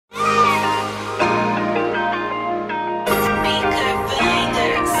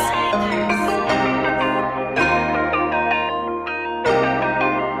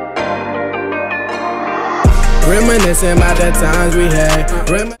Reminiscing about the times we had.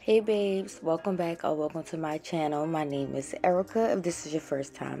 Hey babes, welcome back or welcome to my channel. My name is Erica. If this is your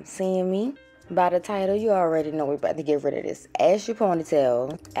first time seeing me, by the title you already know we're about to get rid of this ashy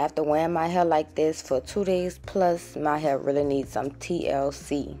ponytail. After wearing my hair like this for 2 days plus, my hair really needs some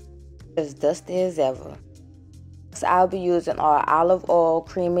TLC. As dusty as ever. So I'll be using our olive oil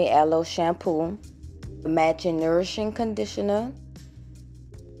creamy aloe shampoo, matching nourishing conditioner,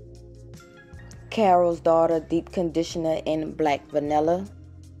 Carol's Daughter deep conditioner in black vanilla.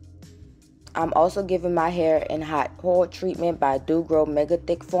 I'm also giving my hair in hot oil treatment by Do Grow Mega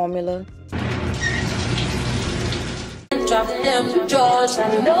Thick formula.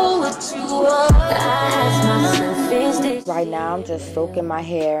 Right now I'm just soaking my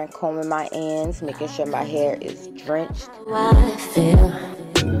hair and combing my ends, making sure my hair is drenched.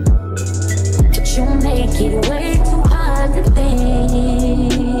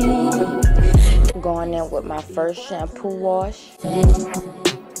 Going in with my first shampoo wash. It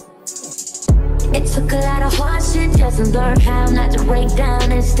took a lot of hardship just to learn how not to break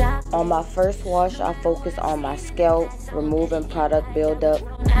down and stop. On my first wash, I focus on my scalp, removing product buildup.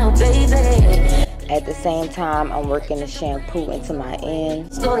 At the same time, I'm working the shampoo into my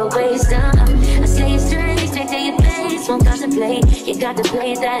ends. You got to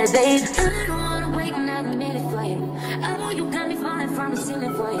play that, babe. I don't wanna wait another minute for you. I know you got me falling from the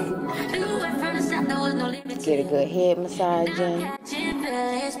ceiling for you. Get a good head massage in.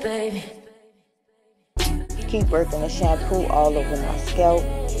 Keep working the shampoo all over my scalp.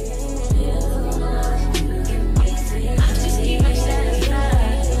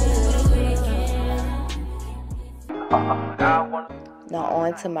 Now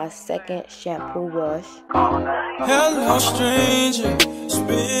on to my second shampoo wash. Hello stranger, it's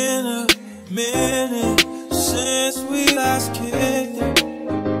been a minute since we last kicked it.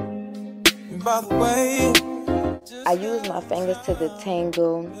 By the way, I use my fingers to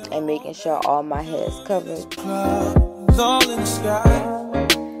detangle and making sure all my hair is covered. All in the sky,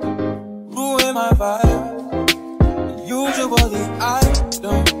 ruin my vibe. Usually I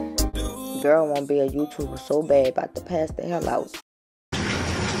don't do. Girl won't be a YouTuber so bad, about to pass the hell out.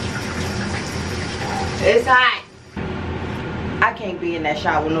 It's hot. I can't be in that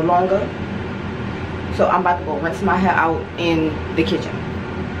shower no longer. So I'm about to go rinse my hair out in the kitchen.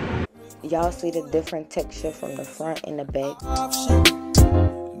 Y'all see the different texture from the front and the back.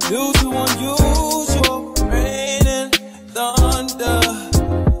 Unusual, rain and thunder.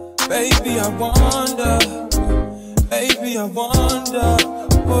 Baby, I wonder. Baby, I wonder.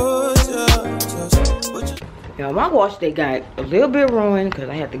 Y'all, my wash day got a little bit ruined because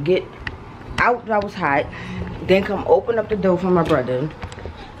I had to get out when I was hot. Then come open up the door for my brother.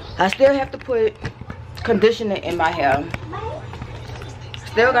 I still have to put conditioner in my hair.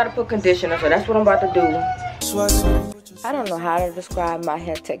 Still gotta put conditioner, so that's what I'm about to do. I don't know how to describe my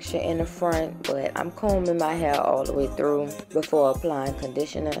hair texture in the front, but I'm combing my hair all the way through before applying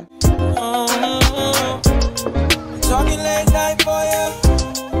conditioner. Talking late night for you.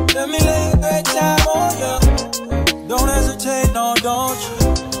 Let me lay a great time on you. Don't hesitate, no, don't you?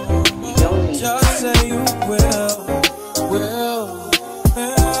 Just say you will.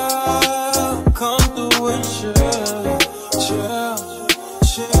 Come through and chill.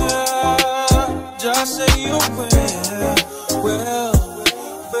 Just say you will come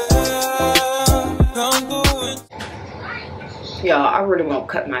through it. Y'all, I really won't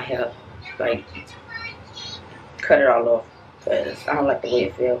cut my hair. Like, cut it all off. Because I don't like the way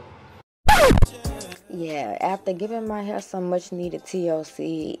it feels. Yeah, after giving my hair some much needed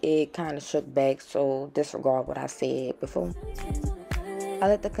TLC, it kind of shook back. So disregard what I said before. I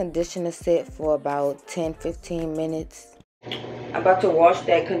let the conditioner sit for about 10-15 minutes. I'm about to wash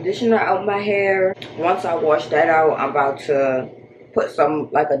that conditioner out my hair. Once I wash that out, I'm about to put some,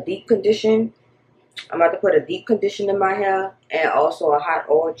 like a deep condition. I'm about to put a deep condition in my hair and also a hot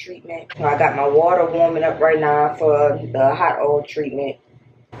oil treatment. So I got my water warming up right now for the hot oil treatment.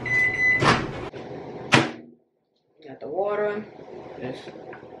 Got the water. Just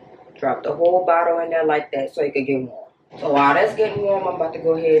drop the whole bottle in there like that so it can get warm. So while that's getting warm, I'm about to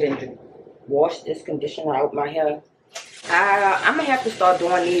go ahead and wash this conditioner out my hair. I'm gonna have to start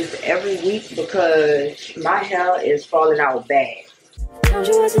doing these every week because my hair is falling out bad.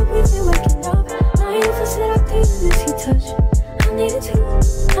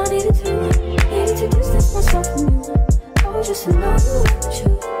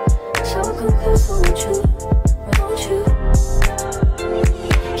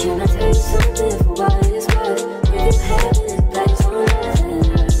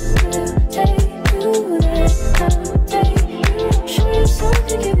 Show you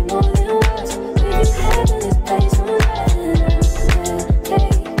something, give you more than words. Leave you heaven is based on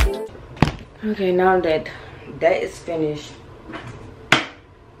Okay, now that that is finished,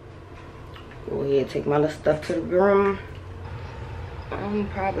 go ahead, take my little stuff to the room. I'm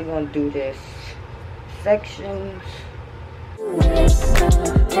probably gonna do this sections.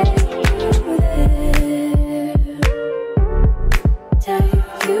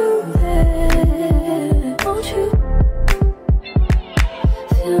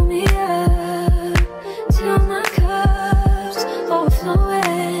 Fill me up till my cup's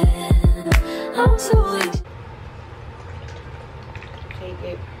overflowing. I'm so weak. Take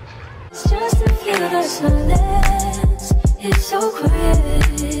it. It's just a feel that's silence. It's so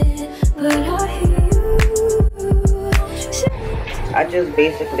quiet, but I hear you. I just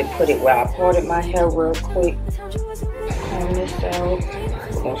basically put it where I parted my hair real quick. Comb this out.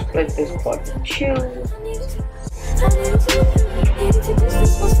 We're gonna split this part in two.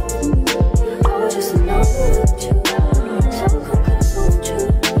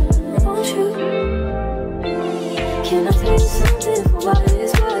 Can I tell you something for what it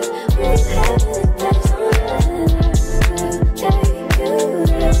is worth? We have it, that's all that. Take you there,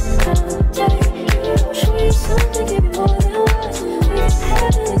 take you. Show you something, give you more than words. We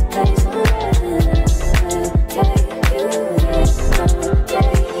have it, that's all that. Take you there, take you there, take you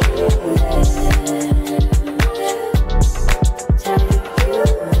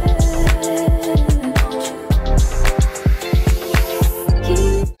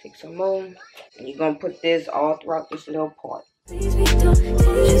there. Take some more. And you're gonna put this all throughout this little part. Massage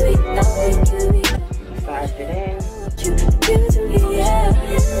it in.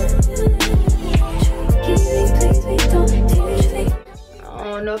 I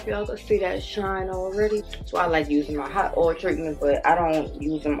don't know if y'all can see that shine already. So I like using my hot oil treatment, but I don't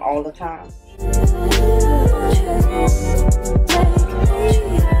use them all the time.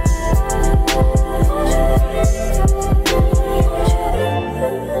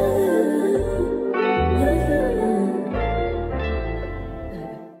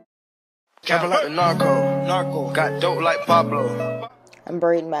 Trapping like the narco, got dope like Pablo. I'm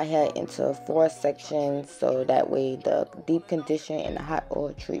braiding my hair into 4 sections so that way the deep condition and the hot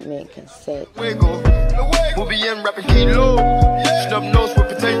oil treatment can set. Wiggle, we'll be in rapping kilo, snub nose with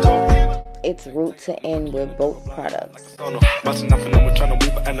potato. It's root to end with both products. Busting off and I'm trying to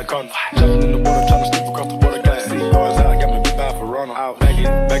weep an anaconda. Jumping in the water, trying to slip across the water. Got see yours out, got me bad for Ronald. Out,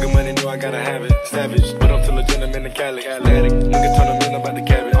 bag of money, know I gotta have it. Savage, but I'm still a gentleman in Cali. Athletic, nigga turn them in about the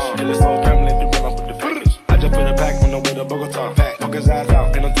cabbage. Kill this whole family, they run off with the package. I just put a pack on the way to Bogota. Fuck his eyes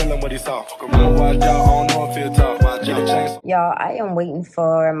out, and I'm telling what he saw. Watch out, I don't know if he'll talk. Y'all, I am waiting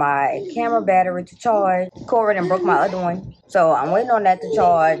for my camera battery to charge. Corey done broke my other one, so I'm waiting on that to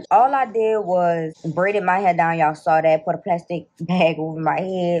charge. All I did was braided my hair down. Y'all saw that. Put a plastic bag over my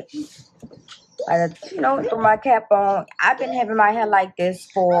head. Threw my cap on. I've been having my hair like this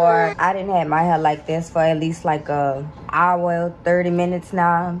for, I didn't have my hair like this for at least like a hour, 30 minutes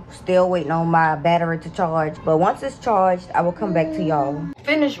now. Still waiting on my battery to charge. But once it's charged, I will come back to y'all.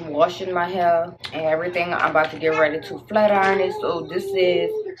 Finished washing my hair and everything. I'm about to get ready to flat iron it. So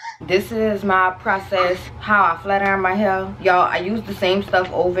this is my process, how I flat iron my hair. Y'all, I use the same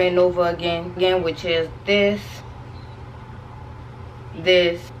stuff over and over again, which is this,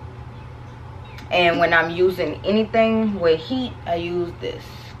 and when I'm using anything with heat, I use this.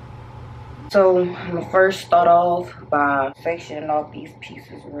 So I'm gonna first start off by sectioning off these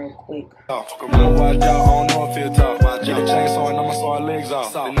pieces real quick. Watch out, I don't know if he'll talk. Get a chainsaw and I'ma saw our legs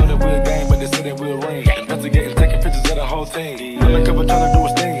off. They know that we're a gang, but they say that we'll ring. Investigating, taking pictures of the whole team. Undercover trying to do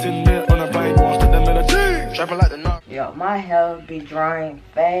his thing. 10 mil on the bike, going to the melody. Trapping like the knock. Yo, my hair be drying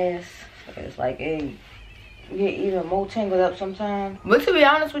fast. It's like, hey, get even more tangled up sometimes. But to be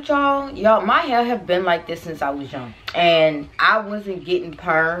honest with y'all, my hair have been like this since I was young. And I wasn't getting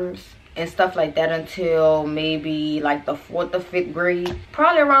perms and stuff like that until maybe like the 4th or 5th grade.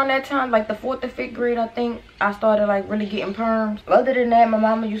 Probably around that time, like the 4th or 5th grade, I think I started like really getting perms. Other than that, my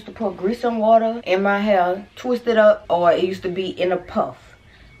mama used to put grease and water in my hair, twist it up, or it used to be in a puff.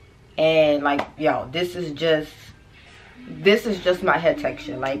 And like, yo, this is just my hair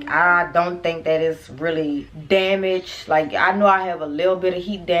texture. Like, I don't think that it's really damaged. Like, I know I have a little bit of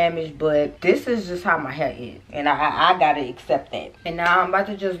heat damage, but this is just how my hair is, and I gotta accept that. And now I'm about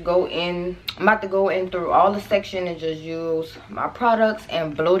to just go in. I'm about to go in through all the section and just use my products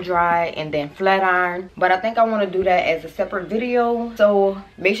and blow dry and then flat iron. But I think I want to do that as a separate video. So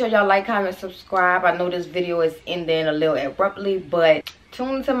make sure y'all like, comment, subscribe. I know this video is ending a little abruptly, but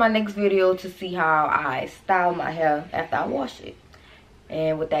tune into my next video to see how I style my hair after I wash it.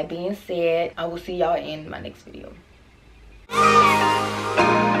 And with that being said, I will see y'all in my next video.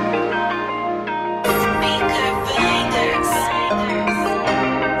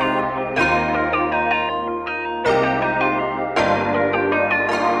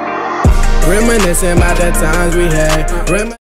 Reminiscing about the times we had.